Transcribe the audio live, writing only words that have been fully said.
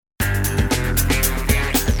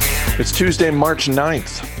It's Tuesday, March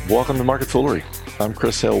 9th. Welcome to Market Foolery. I'm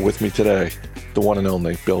Chris Hill. With me today, the one and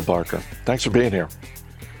only Bill Barker. Thanks for being here.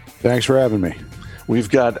 Thanks for having me. We've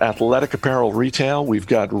got athletic apparel retail. We've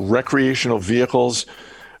got recreational vehicles.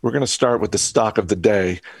 We're going to start with the stock of the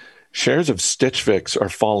day. Shares of Stitch Fix are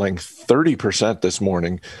falling 30% this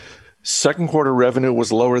morning. Second quarter revenue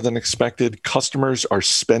was lower than expected. Customers are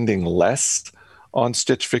spending less on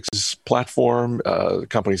Stitch Fix's platform. The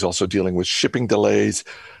company's also dealing with shipping delays.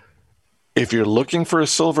 If you're looking for a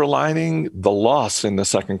silver lining, the loss in the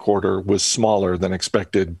second quarter was smaller than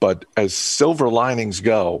expected. But as silver linings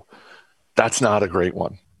go, that's not a great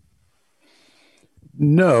one.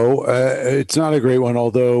 No, it's not a great one.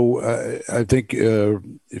 Although I think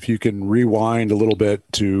if you can rewind a little bit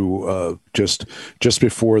to just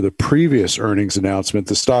before the previous earnings announcement,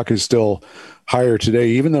 the stock is still higher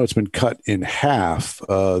today, even though it's been cut in half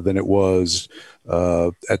than it was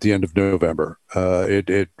at the end of November.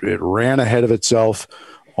 It ran ahead of itself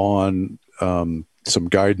on some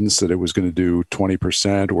guidance that it was going to do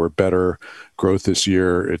 20% or better growth this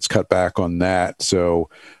year. It's cut back on that. So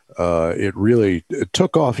it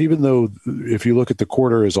took off, even though if you look at the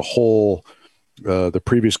quarter as a whole, the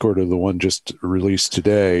previous quarter, the one just released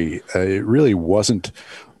today, it really wasn't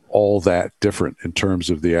all that different in terms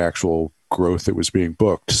of the actual growth that was being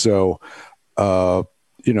booked. So,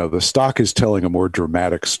 the stock is telling a more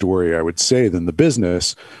dramatic story, I would say, than the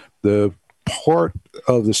business. The part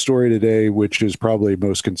of the story today, which is probably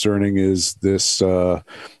most concerning, is this,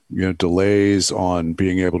 delays on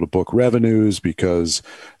being able to book revenues because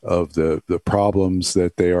of the problems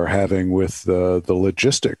that they are having with the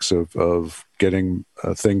logistics of getting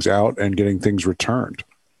things out and getting things returned.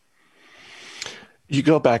 You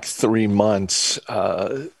go back 3 months,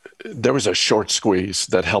 there was a short squeeze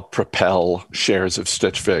that helped propel shares of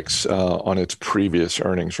Stitch Fix on its previous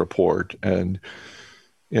earnings report. And,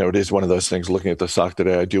 it is one of those things, looking at the stock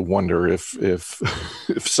today, I do wonder if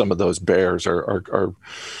some of those bears are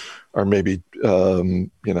maybe,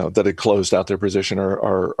 that had closed out their position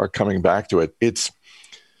are coming back to it. It's,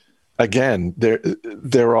 again,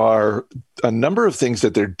 there are a number of things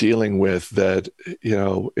that they're dealing with that,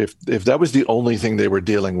 if that was the only thing they were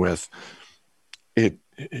dealing with, it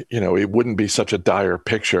wouldn't be such a dire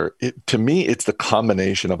picture. To me, it's the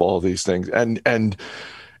combination of all these things, and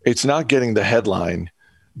it's not getting the headline,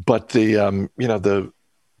 but the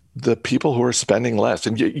people who are spending less.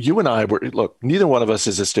 And you and I look, neither one of us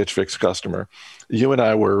is a Stitch Fix customer. You and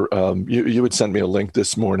I were, you had sent me a link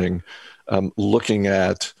this morning, looking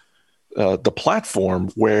at the platform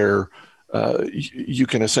where you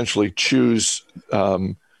can essentially choose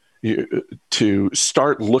to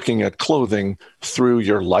start looking at clothing through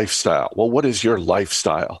your lifestyle. Well, what is your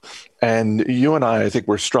lifestyle? And you and I think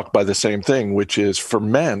we're struck by the same thing, which is, for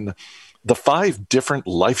men, the 5 different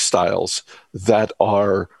lifestyles that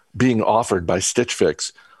are being offered by Stitch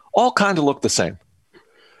Fix all kind of look the same.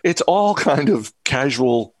 It's all kind of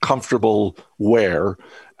casual, comfortable wear.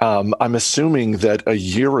 I'm assuming that a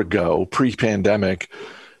year ago, pre-pandemic,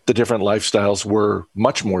 the different lifestyles were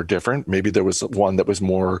much more different. Maybe there was one that was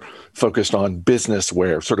more focused on business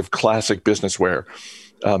wear, sort of classic business wear,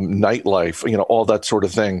 nightlife, all that sort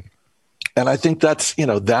of thing. And I think that's,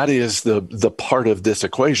 that is the part of this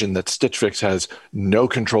equation that Stitch Fix has no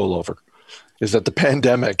control over, is that the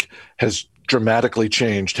pandemic has dramatically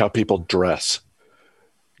changed how people dress.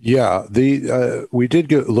 Yeah, we did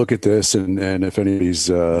look at this, and if anybody's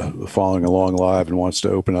following along live and wants to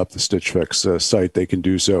open up the Stitch Fix site, they can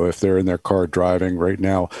do so. If they're in their car driving right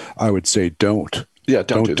now, I would say don't. Yeah,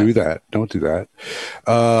 don't do that. Don't do that.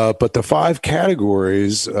 But the 5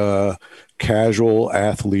 categories, casual,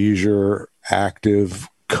 athleisure, active,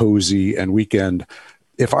 cozy, and weekend,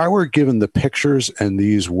 if I were given the pictures and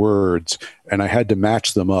these words and I had to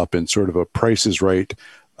match them up in sort of a Price is Right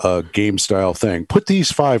game style thing, put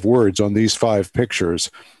these 5 words on these 5 pictures,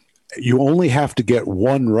 you only have to get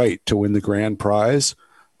one right to win the grand prize.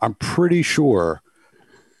 I'm pretty sure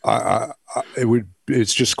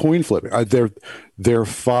it's just coin flipping. They're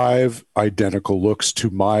 5 identical looks to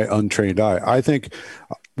my untrained eye. I think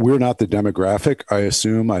we're not the demographic,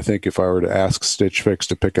 I think if I were to ask Stitch Fix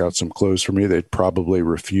to pick out some clothes for me, they'd probably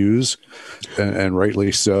refuse, and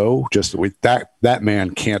rightly so. Just that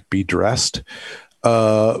man can't be dressed.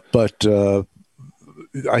 But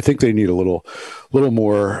I think they need a little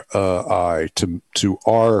more eye to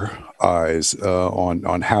our eyes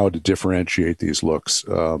on how to differentiate these looks,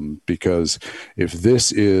 because if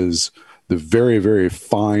this is the very, very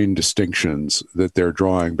fine distinctions that they're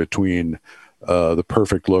drawing between the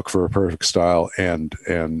perfect look for a perfect style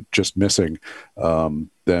and just missing,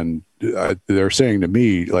 then they're saying to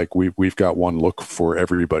me, like, we've got one look for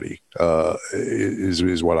everybody,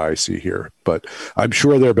 is what I see here. But I'm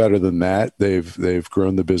sure they're better than that. They've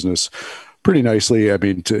grown the business pretty nicely. I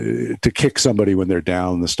mean, to kick somebody when they're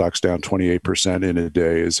down, the stock's down 28% in a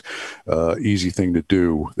day is easy thing to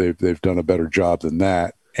do. They've done a better job than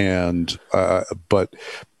that. And but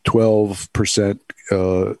 12%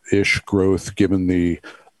 ish growth, given the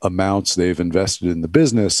amounts they've invested in the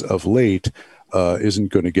business of late, isn't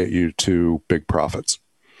going to get you to big profits.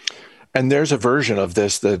 And there's a version of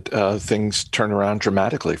this that things turn around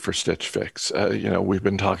dramatically for Stitch Fix. We've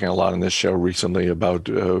been talking a lot on this show recently about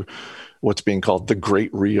what's being called the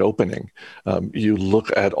Great Reopening. You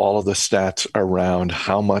look at all of the stats around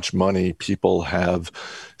how much money people have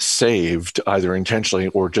saved, either intentionally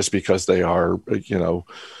or just because they are,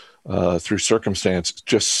 through circumstance,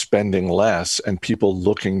 just spending less, and people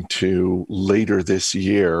looking to later this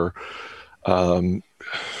year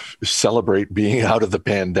celebrate being out of the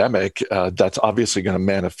pandemic. That's obviously going to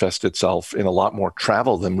manifest itself in a lot more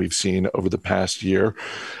travel than we've seen over the past year.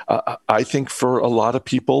 I think for a lot of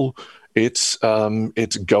people, it's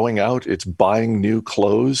going out, it's buying new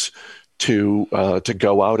clothes to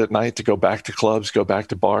go out at night, to go back to clubs, go back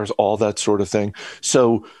to bars, all that sort of thing.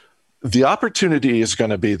 So the opportunity is going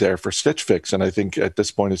to be there for Stitch Fix, and I think at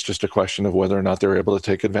this point it's just a question of whether or not they're able to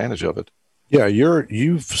take advantage of it. Yeah,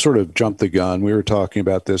 you've sort of jumped the gun. We were talking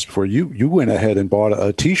about this before. You went ahead and bought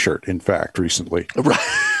a T-shirt, in fact, recently.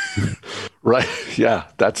 Right. Right. Yeah.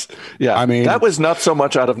 I mean, that was not so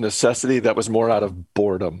much out of necessity. That was more out of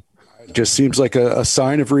boredom. It just seems like a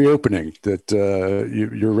sign of reopening that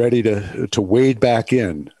you're ready to wade back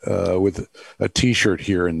in with a T-shirt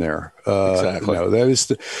here and there. Exactly. No, that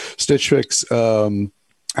is Stitch Fix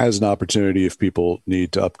has an opportunity if people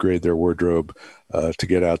need to upgrade their wardrobe to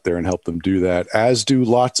get out there and help them do that, as do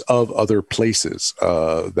lots of other places.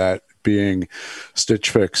 That being Stitch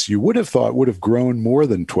Fix, you would have thought would have grown more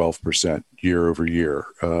than 12% year over year,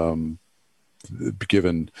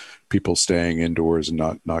 given people staying indoors and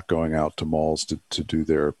not going out to malls to do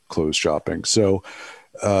their clothes shopping. So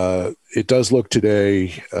it does look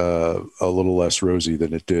today a little less rosy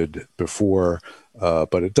than it did before,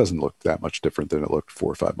 but it doesn't look that much different than it looked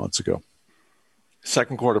 4 or 5 months ago.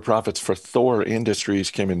 Second quarter profits for Thor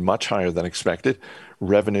Industries came in much higher than expected.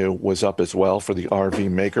 Revenue was up as well for the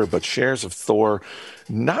RV maker, but shares of Thor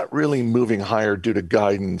not really moving higher due to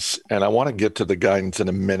guidance. And I want to get to the guidance in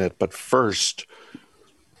a minute, but first,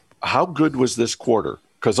 how good was this quarter?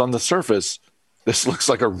 Because on the surface, this looks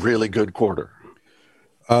like a really good quarter.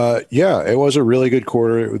 Yeah, it was a really good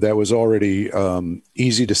quarter. That was already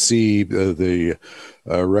easy to see. The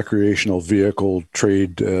Recreational Vehicle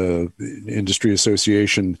Trade Industry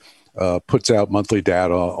Association puts out monthly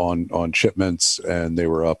data on shipments, and they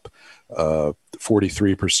were up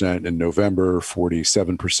 43% in November,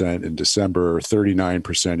 47% in December,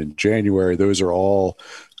 39% in January. Those are all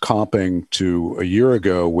comping to a year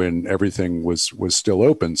ago when everything was still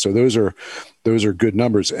open. So those are good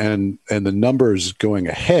numbers, and the numbers going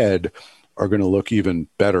ahead are going to look even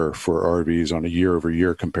better for RVs on a year over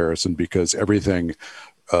year comparison, because everything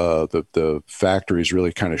the factories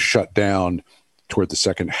really kind of shut down toward the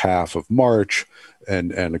second half of March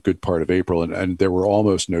and a good part of April, and there were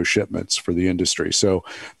almost no shipments for the industry. So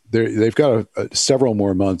they've got several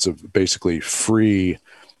more months of basically free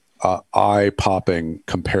eye-popping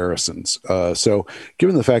comparisons. So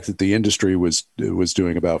given the fact that the industry was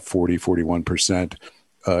doing about 41%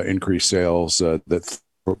 increased sales,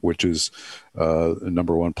 which is the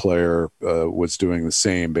number one player, was doing the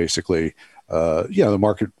same basically. The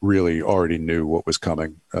market really already knew what was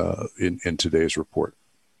coming in today's report.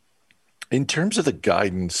 In terms of the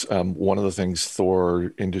guidance, one of the things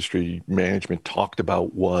Thor Industry Management talked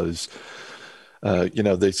about was,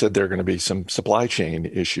 they said there are going to be some supply chain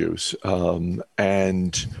issues.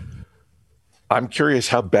 And I'm curious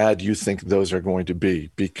how bad you think those are going to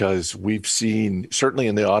be, because we've seen, certainly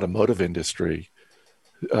in the automotive industry,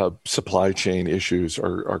 supply chain issues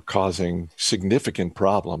are causing significant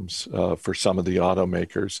problems for some of the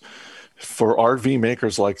automakers. For RV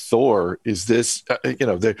makers like Thor, is this,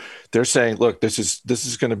 they're saying, look, this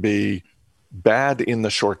is going to be bad in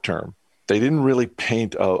the short term. They didn't really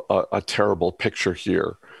paint a terrible picture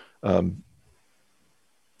here. I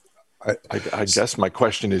guess my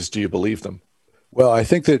question is, do you believe them? Well, I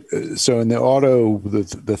think that, so in the auto,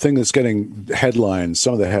 the thing that's getting headlines,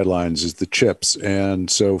 some of the headlines, is the chips.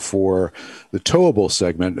 And so for the towable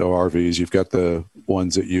segment of RVs, you've got the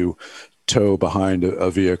ones that you tow behind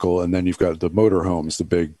a vehicle, and then you've got the motorhomes, the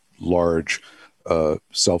big, large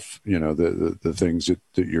the things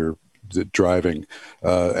that you're driving,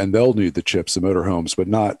 and they'll need the chips, the motorhomes, but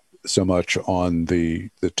not so much on the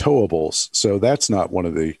towables. So that's not one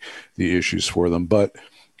of the issues for them. But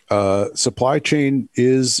supply chain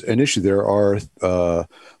is an issue. There are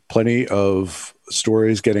plenty of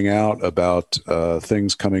stories getting out about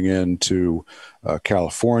things coming into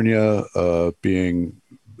California being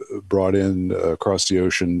brought in across the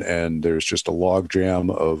ocean, and there's just a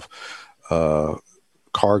logjam of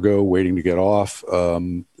cargo waiting to get off.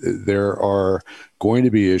 There are going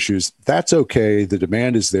to be issues. That's okay. The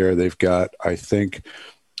demand is there. They've got, I think,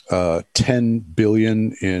 10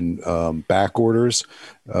 billion in back orders.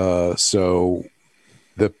 So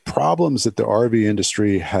the problems that the RV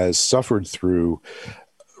industry has suffered through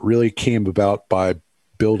really came about by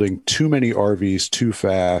building too many RVs too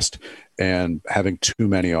fast and having too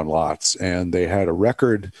many on lots. And they had a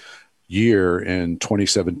record year in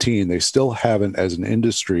 2017. They still haven't, as an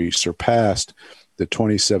industry, surpassed the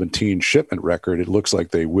 2017 shipment record. It looks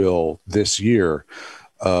like they will this year.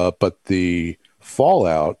 But the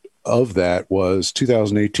fallout of that was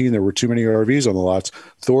 2018. There were too many RVs on the lots.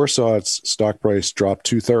 Thor saw its stock price drop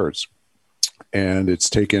 2/3. And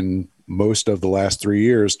it's taken most of the last 3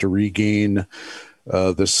 years to regain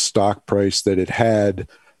the stock price that it had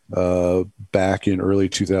back in early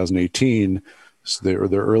 2018. So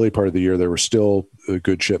the early part of the year, there were still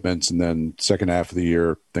good shipments, and then second half of the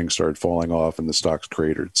year, things started falling off and the stocks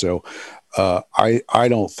cratered. So I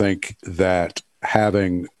don't think that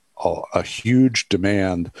having a huge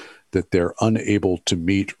demand that they're unable to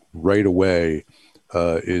meet right away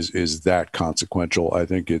is that consequential. I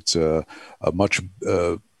think it's a much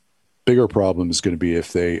bigger problem is going to be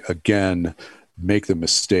if they again make the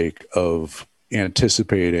mistake of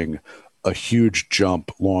anticipating a huge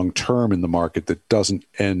jump long term in the market that doesn't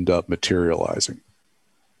end up materializing.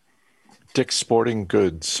 Dick's Sporting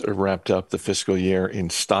Goods wrapped up the fiscal year in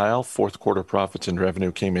style. Fourth quarter profits and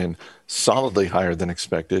revenue came in solidly higher than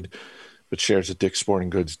expected, but shares of Dick's Sporting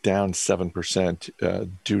Goods down 7%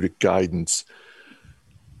 due to guidance.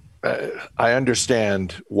 I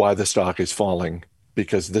understand why the stock is falling,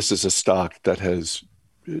 because this is a stock that has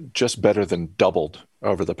just better than doubled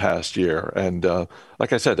over the past year. And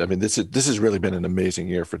like I said, I mean, this has really been an amazing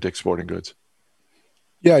year for Dick's Sporting Goods.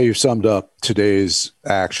 Yeah, you've summed up today's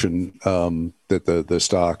action that the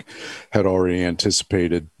stock had already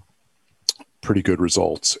anticipated pretty good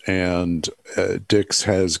results. And Dick's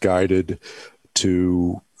has guided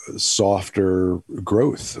to softer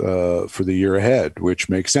growth for the year ahead, which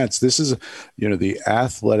makes sense. This is,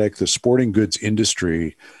 the sporting goods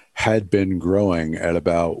industry had been growing at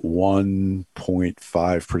about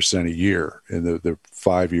 1.5% a year in the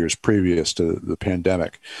 5 years previous to the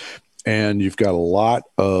pandemic. And you've got a lot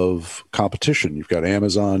of competition. You've got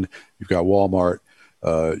Amazon, you've got Walmart,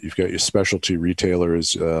 you've got your specialty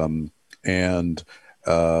retailers, and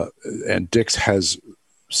Dick's has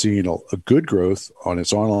seen a good growth on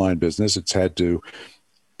its online business. It's had to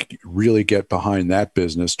really get behind that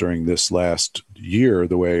business during this last year,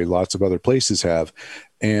 the way lots of other places have.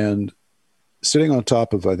 And sitting on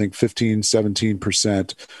top of, I think, 15,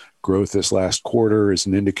 17% growth this last quarter is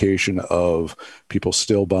an indication of people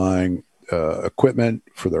still buying equipment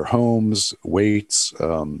for their homes, weights,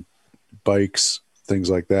 bikes, things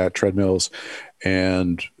like that, treadmills,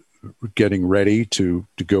 and getting ready to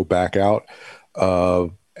go back out.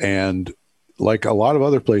 And like a lot of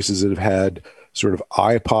other places that have had sort of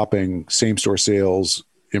eye-popping same-store sales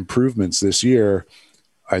improvements this year,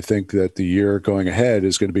 I think that the year going ahead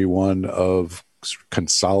is going to be one of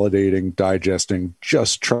consolidating, digesting,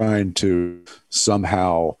 just trying to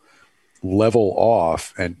somehow level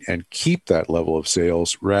off and keep that level of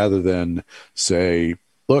sales, rather than say,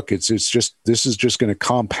 look, this is just going to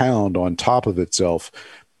compound on top of itself.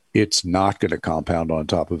 It's not going to compound on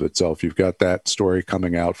top of itself. You've got that story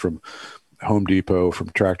coming out from Home Depot, from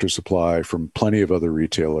Tractor Supply, from plenty of other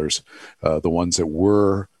retailers, the ones that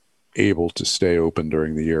were able to stay open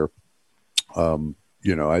during the year.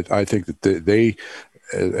 I think that they,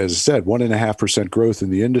 as I said, 1.5% growth in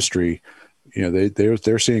the industry.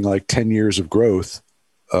 They're seeing like 10 years of growth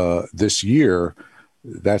this year.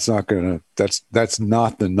 That's not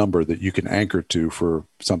the number that you can anchor to for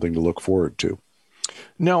something to look forward to.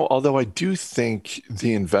 No, although I do think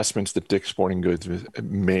the investments that Dick's Sporting Goods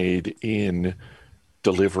made in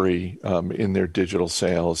delivery, in their digital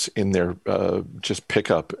sales, in their just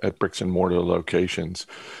pickup at bricks and mortar locations,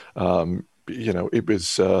 it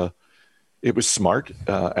was smart,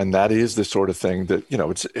 and that is the sort of thing that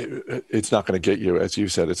it's not going to get you, as you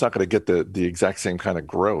said, it's not going to get the exact same kind of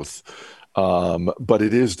growth But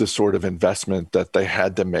it is the sort of investment that they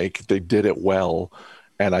had to make. They did it well.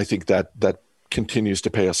 And I think that continues to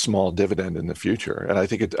pay a small dividend in the future. And I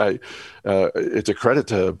think it's a credit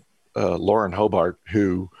to Lauren Hobart,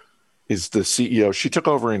 who is the CEO. She took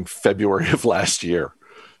over in February of last year.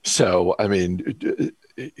 So, I mean,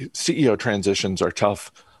 CEO transitions are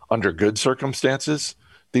tough under good circumstances.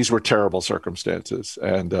 These were terrible circumstances.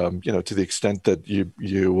 And, to the extent that you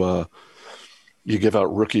give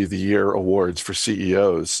out Rookie of the Year awards for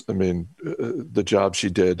CEOs, I mean, the job she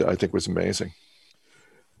did, I think, was amazing.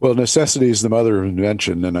 Well, necessity is the mother of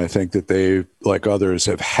invention, and I think that they, like others,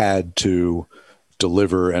 have had to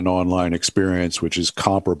deliver an online experience which is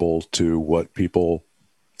comparable to what people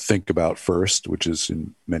think about first, which is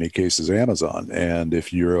in many cases Amazon. And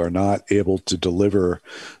if you are not able to deliver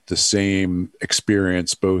the same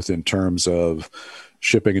experience, both in terms of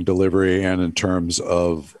shipping and delivery and in terms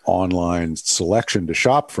of online selection to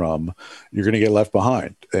shop from, you're going to get left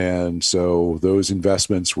behind. And so those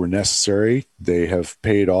investments were necessary. They have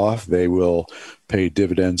paid off. They will pay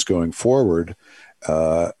dividends going forward.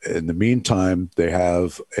 In the meantime, they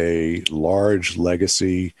have a large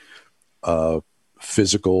legacy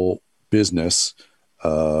physical business,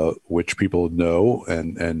 which people know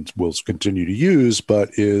and will continue to use,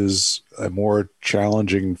 but is a more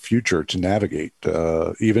challenging future to navigate.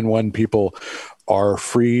 Even when people are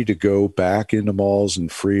free to go back into malls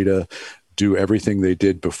and free to do everything they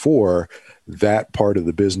did before, that part of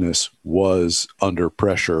the business was under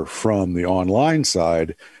pressure from the online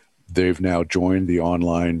side. They've now joined the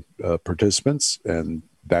online participants, and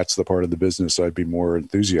that's the part of the business I'd be more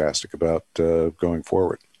enthusiastic about going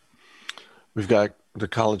forward. We've got the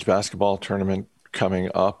college basketball tournament coming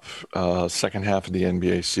up, second half of the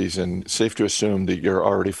NBA season. Safe to assume that you're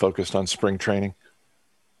already focused on spring training?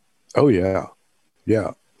 Oh, yeah.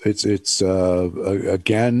 Yeah. It's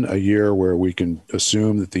again, a year where we can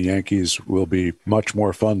assume that the Yankees will be much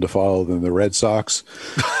more fun to follow than the Red Sox.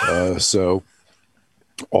 So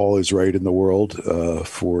all is right in the world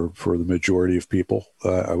for the majority of people,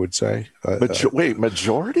 I would say. Wait,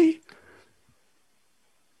 majority?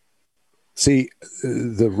 See,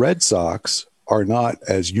 the Red Sox are not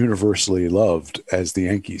as universally loved as the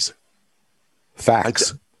Yankees.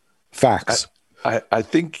 Facts. I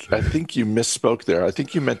think you misspoke there. I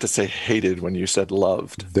think you meant to say hated when you said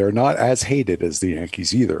loved. They're not as hated as the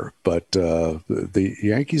Yankees either, but the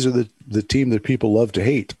Yankees are the team that people love to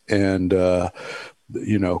hate. And go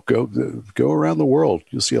around the world,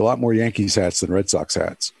 you'll see a lot more Yankees hats than Red Sox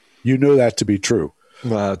hats. You know that to be true.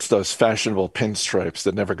 It's those fashionable pinstripes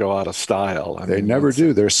that never go out of style. They never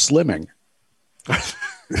do. They're slimming. Have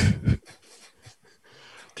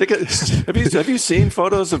you seen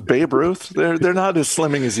photos of Babe Ruth? They're not as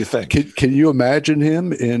slimming as you think. Can you imagine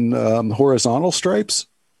him in horizontal stripes?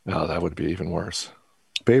 Oh, that would be even worse.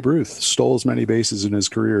 Babe Ruth stole as many bases in his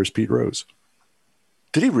career as Pete Rose.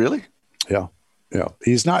 Did he really? Yeah.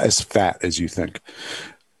 He's not as fat as you think.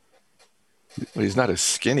 Well, he's not as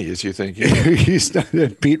skinny as you think. He's not,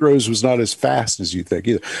 Pete Rose was not as fast as you think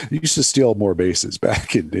either. He used to steal more bases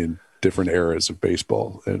back in different eras of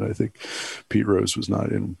baseball, and I think Pete Rose was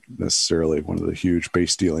not in necessarily one of the huge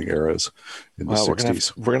base stealing eras in the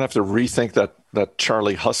 60s. We're gonna have to rethink that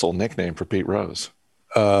Charlie Hustle nickname for Pete Rose.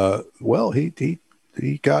 Well, he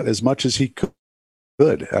got as much as he could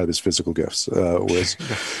out of his physical gifts. Whereas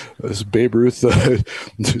Babe Ruth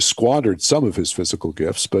squandered some of his physical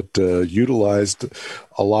gifts, but utilized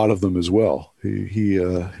a lot of them as well.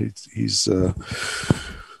 He's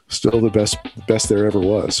still the best there ever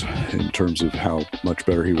was in terms of how much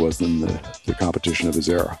better he was than the competition of his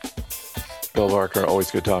era. Bill Barker, always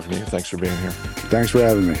good talking to you. Thanks for being here. Thanks for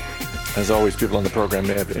having me. As always, people on the program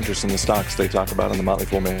may have interest in the stocks they talk about, and the Motley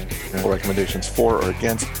Fool may have recommendations for or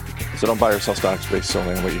against. So don't buy or sell stocks based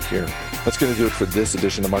solely on what you hear. That's going to do it for this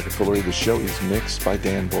edition of Market Foolery. The show is mixed by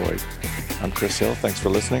Dan Boyd. I'm Chris Hill. Thanks for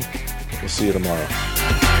listening. We'll see you tomorrow.